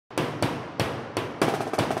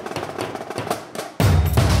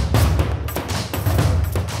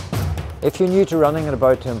If you're new to running and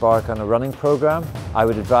about to embark on a running program, I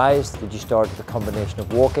would advise that you start with a combination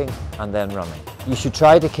of walking and then running. You should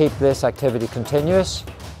try to keep this activity continuous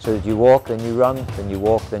so that you walk, then you run, then you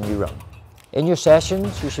walk, then you run. In your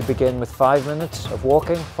sessions, you should begin with 5 minutes of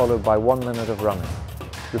walking followed by 1 minute of running.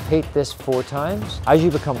 Repeat this 4 times. As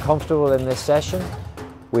you become comfortable in this session,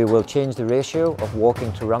 we will change the ratio of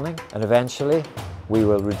walking to running, and eventually we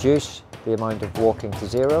will reduce the amount of walking to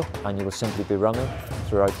 0 and you will simply be running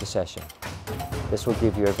throughout the session. This will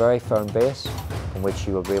give you a very firm base from which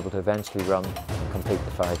you will be able to eventually run and complete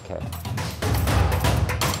the 5K.